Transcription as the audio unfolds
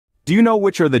Do you know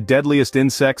which are the deadliest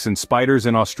insects and spiders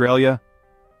in Australia?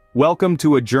 Welcome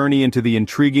to a journey into the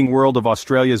intriguing world of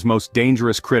Australia's most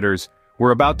dangerous critters.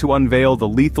 We're about to unveil the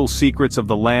lethal secrets of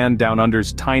the land down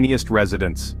under's tiniest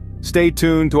residents. Stay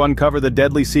tuned to uncover the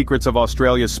deadly secrets of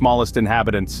Australia's smallest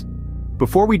inhabitants.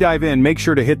 Before we dive in, make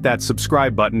sure to hit that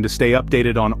subscribe button to stay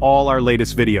updated on all our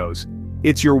latest videos.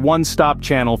 It's your one-stop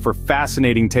channel for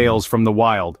fascinating tales from the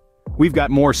wild. We've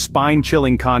got more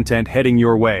spine-chilling content heading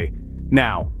your way.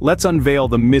 Now, let's unveil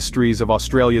the mysteries of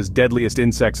Australia's deadliest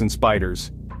insects and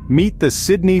spiders. Meet the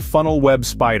Sydney funnel web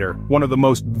spider, one of the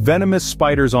most venomous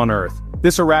spiders on Earth.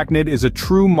 This arachnid is a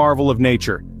true marvel of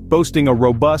nature, boasting a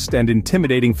robust and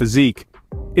intimidating physique.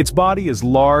 Its body is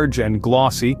large and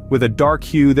glossy, with a dark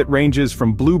hue that ranges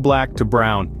from blue-black to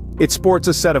brown. It sports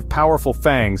a set of powerful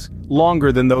fangs,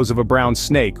 longer than those of a brown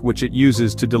snake, which it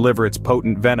uses to deliver its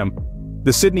potent venom.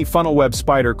 The Sydney funnel web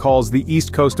spider calls the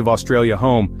east coast of Australia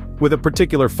home, with a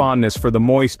particular fondness for the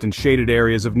moist and shaded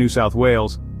areas of New South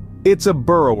Wales. It's a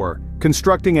burrower,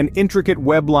 constructing an intricate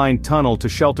web-lined tunnel to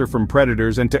shelter from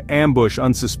predators and to ambush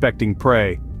unsuspecting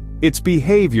prey. Its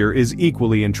behavior is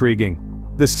equally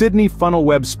intriguing. The Sydney funnel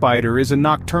web spider is a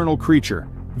nocturnal creature,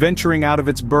 venturing out of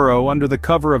its burrow under the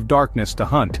cover of darkness to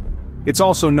hunt. It's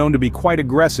also known to be quite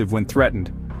aggressive when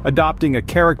threatened, adopting a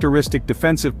characteristic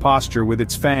defensive posture with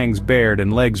its fangs bared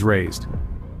and legs raised.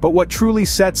 But what truly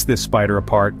sets this spider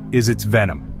apart is its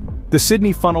venom. The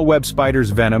Sydney funnel web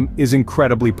spider's venom is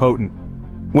incredibly potent.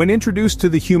 When introduced to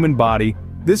the human body,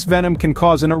 this venom can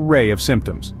cause an array of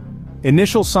symptoms.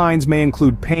 Initial signs may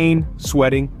include pain,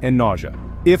 sweating, and nausea.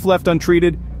 If left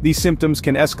untreated, these symptoms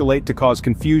can escalate to cause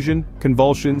confusion,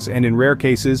 convulsions, and in rare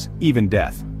cases, even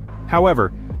death.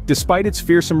 However, despite its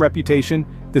fearsome reputation,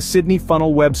 the Sydney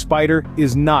funnel web spider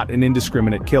is not an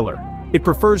indiscriminate killer. It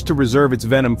prefers to reserve its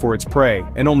venom for its prey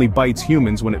and only bites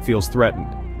humans when it feels threatened.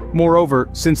 Moreover,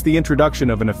 since the introduction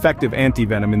of an effective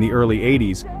antivenom in the early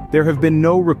 80s, there have been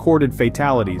no recorded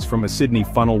fatalities from a Sydney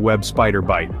funnel web spider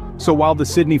bite. So while the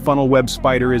Sydney funnel web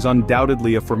spider is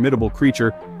undoubtedly a formidable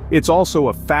creature, it's also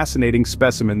a fascinating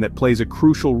specimen that plays a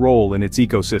crucial role in its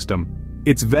ecosystem.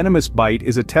 Its venomous bite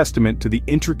is a testament to the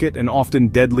intricate and often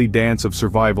deadly dance of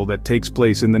survival that takes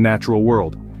place in the natural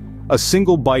world. A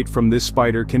single bite from this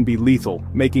spider can be lethal,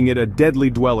 making it a deadly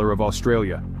dweller of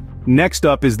Australia. Next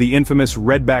up is the infamous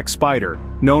Redback Spider,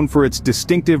 known for its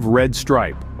distinctive red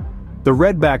stripe. The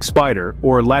Redback Spider,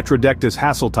 or Latrodectus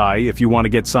hasseltii if you want to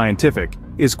get scientific,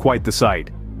 is quite the sight.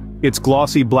 Its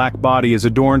glossy black body is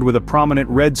adorned with a prominent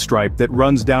red stripe that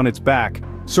runs down its back,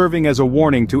 serving as a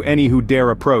warning to any who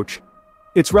dare approach.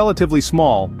 It's relatively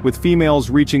small, with females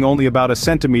reaching only about a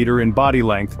centimeter in body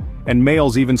length, and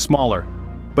males even smaller.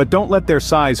 But don't let their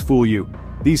size fool you.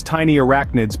 These tiny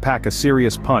arachnids pack a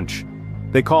serious punch.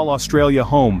 They call Australia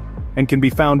home, and can be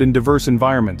found in diverse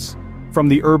environments. From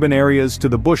the urban areas to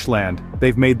the bushland,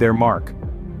 they've made their mark.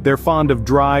 They're fond of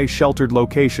dry, sheltered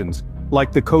locations,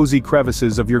 like the cozy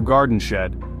crevices of your garden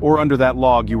shed, or under that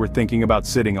log you were thinking about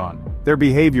sitting on. Their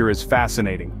behavior is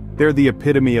fascinating. They're the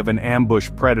epitome of an ambush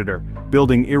predator,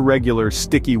 building irregular,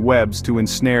 sticky webs to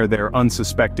ensnare their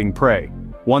unsuspecting prey.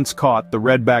 Once caught, the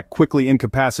redback quickly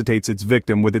incapacitates its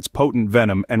victim with its potent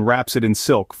venom and wraps it in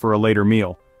silk for a later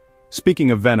meal.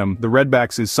 Speaking of venom, the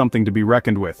redbacks is something to be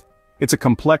reckoned with. It's a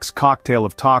complex cocktail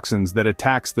of toxins that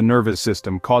attacks the nervous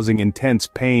system, causing intense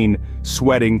pain,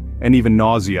 sweating, and even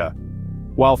nausea.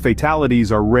 While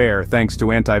fatalities are rare thanks to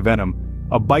antivenom,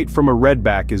 a bite from a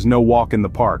redback is no walk in the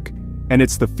park, and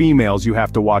it's the females you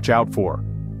have to watch out for.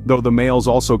 Though the males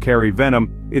also carry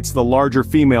venom, it's the larger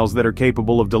females that are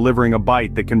capable of delivering a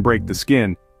bite that can break the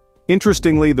skin.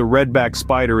 Interestingly, the redback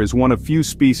spider is one of few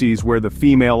species where the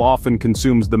female often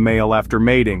consumes the male after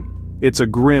mating. It's a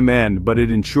grim end, but it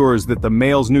ensures that the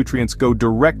male's nutrients go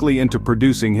directly into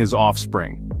producing his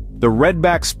offspring. The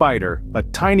redback spider, a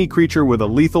tiny creature with a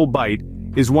lethal bite,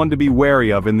 is one to be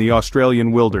wary of in the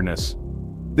Australian wilderness.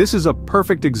 This is a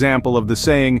perfect example of the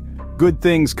saying, "Good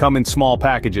things come in small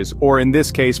packages," or in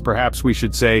this case perhaps we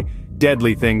should say,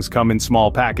 "Deadly things come in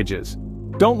small packages."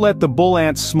 Don't let the bull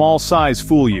ant's small size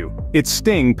fool you. Its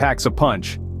sting packs a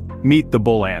punch. Meet the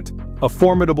bull ant, a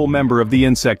formidable member of the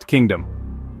insect kingdom.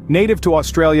 Native to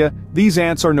Australia, these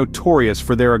ants are notorious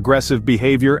for their aggressive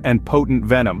behavior and potent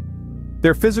venom.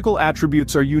 Their physical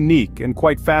attributes are unique and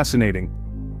quite fascinating.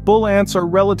 Bull ants are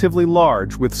relatively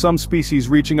large, with some species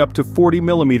reaching up to 40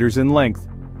 millimeters in length.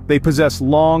 They possess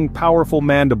long, powerful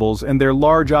mandibles, and their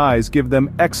large eyes give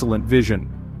them excellent vision,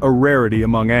 a rarity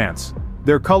among ants.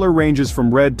 Their color ranges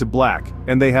from red to black,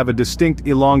 and they have a distinct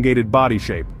elongated body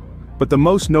shape. But the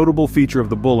most notable feature of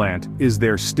the bull ant is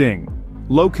their sting.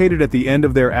 Located at the end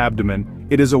of their abdomen,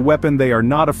 it is a weapon they are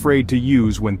not afraid to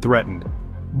use when threatened.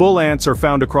 Bull ants are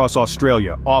found across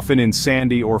Australia, often in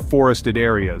sandy or forested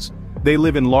areas. They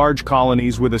live in large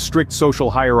colonies with a strict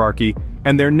social hierarchy,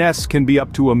 and their nests can be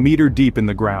up to a meter deep in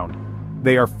the ground.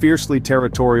 They are fiercely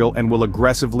territorial and will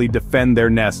aggressively defend their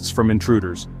nests from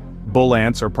intruders. Bull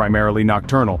ants are primarily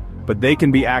nocturnal, but they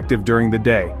can be active during the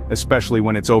day, especially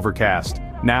when it's overcast.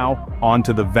 Now, on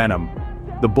to the venom.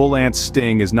 The bull ant's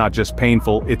sting is not just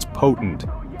painful, it's potent.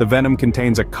 The venom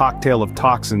contains a cocktail of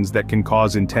toxins that can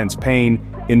cause intense pain,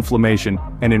 inflammation,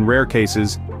 and in rare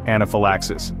cases,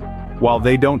 anaphylaxis. While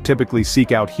they don't typically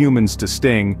seek out humans to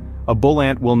sting, a bull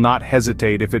ant will not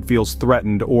hesitate if it feels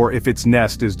threatened or if its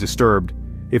nest is disturbed.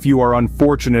 If you are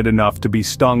unfortunate enough to be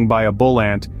stung by a bull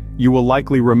ant, you will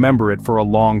likely remember it for a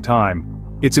long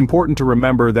time. It's important to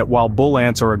remember that while bull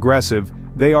ants are aggressive,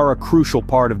 they are a crucial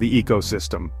part of the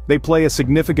ecosystem. They play a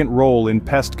significant role in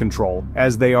pest control,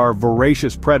 as they are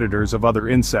voracious predators of other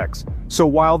insects. So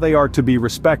while they are to be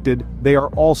respected, they are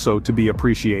also to be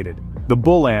appreciated. The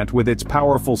bull ant, with its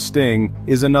powerful sting,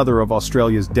 is another of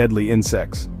Australia's deadly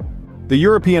insects. The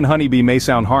European honeybee may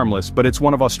sound harmless, but it's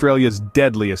one of Australia's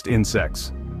deadliest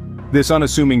insects. This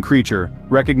unassuming creature,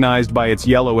 recognized by its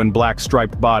yellow and black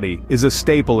striped body, is a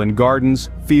staple in gardens,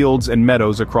 fields, and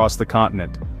meadows across the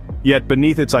continent. Yet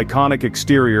beneath its iconic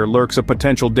exterior lurks a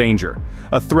potential danger,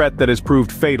 a threat that has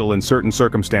proved fatal in certain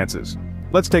circumstances.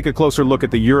 Let's take a closer look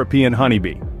at the European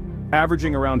honeybee.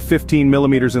 Averaging around 15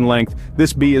 millimeters in length,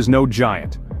 this bee is no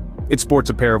giant. It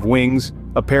sports a pair of wings,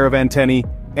 a pair of antennae,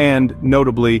 and,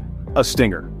 notably, a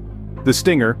stinger. The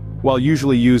stinger, while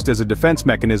usually used as a defense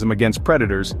mechanism against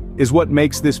predators, is what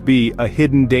makes this bee a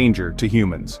hidden danger to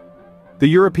humans. The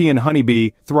European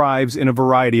honeybee thrives in a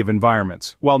variety of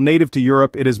environments. While native to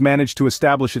Europe, it has managed to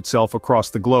establish itself across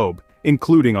the globe,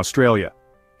 including Australia.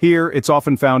 Here, it's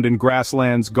often found in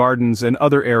grasslands, gardens, and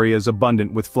other areas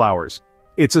abundant with flowers.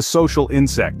 It's a social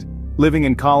insect, living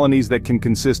in colonies that can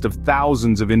consist of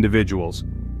thousands of individuals.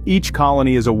 Each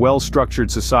colony is a well-structured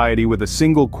society with a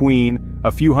single queen,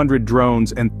 a few hundred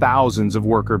drones, and thousands of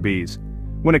worker bees.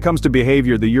 When it comes to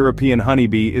behavior, the European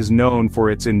honeybee is known for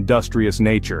its industrious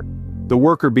nature. The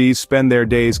worker bees spend their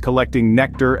days collecting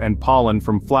nectar and pollen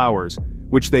from flowers,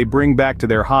 which they bring back to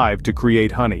their hive to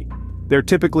create honey. They're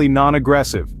typically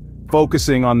non-aggressive,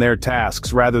 focusing on their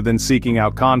tasks rather than seeking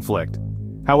out conflict.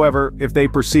 However, if they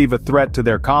perceive a threat to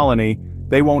their colony,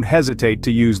 they won't hesitate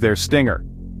to use their stinger.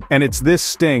 And it's this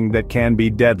sting that can be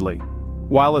deadly.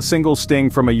 While a single sting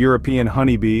from a European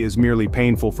honeybee is merely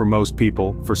painful for most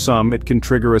people, for some it can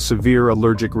trigger a severe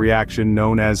allergic reaction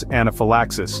known as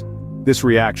anaphylaxis. This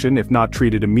reaction, if not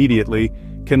treated immediately,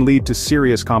 can lead to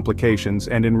serious complications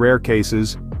and in rare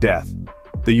cases, death.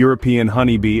 The European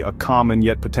honeybee, a common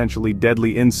yet potentially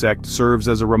deadly insect, serves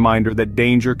as a reminder that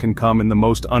danger can come in the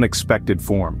most unexpected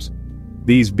forms.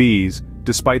 These bees,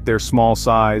 despite their small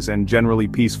size and generally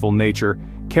peaceful nature,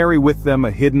 carry with them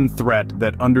a hidden threat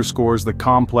that underscores the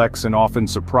complex and often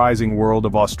surprising world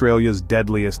of Australia's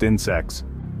deadliest insects.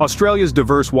 Australia's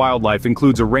diverse wildlife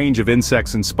includes a range of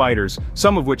insects and spiders,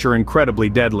 some of which are incredibly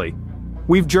deadly.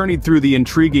 We've journeyed through the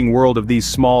intriguing world of these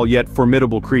small yet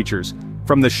formidable creatures,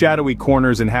 from the shadowy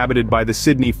corners inhabited by the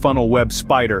Sydney funnel-web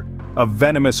spider, a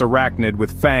venomous arachnid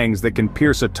with fangs that can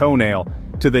pierce a toenail,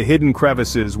 to the hidden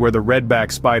crevices where the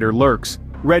redback spider lurks,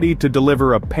 ready to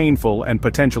deliver a painful and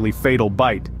potentially fatal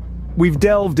bite. We've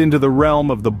delved into the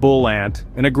realm of the bull ant,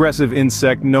 an aggressive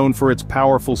insect known for its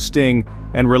powerful sting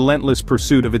and relentless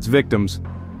pursuit of its victims.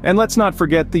 And let's not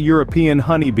forget the European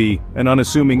honeybee, an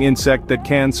unassuming insect that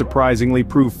can surprisingly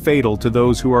prove fatal to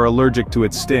those who are allergic to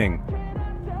its sting.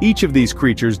 Each of these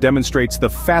creatures demonstrates the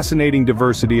fascinating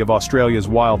diversity of Australia's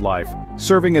wildlife,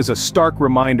 serving as a stark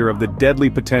reminder of the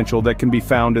deadly potential that can be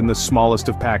found in the smallest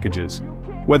of packages.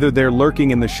 Whether they're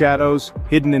lurking in the shadows,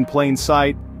 hidden in plain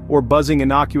sight, or buzzing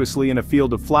innocuously in a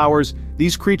field of flowers,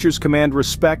 these creatures command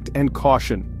respect and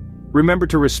caution. Remember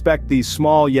to respect these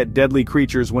small yet deadly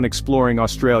creatures when exploring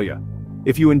Australia.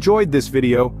 If you enjoyed this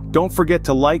video, don't forget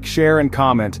to like, share, and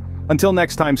comment. Until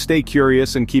next time, stay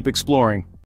curious and keep exploring.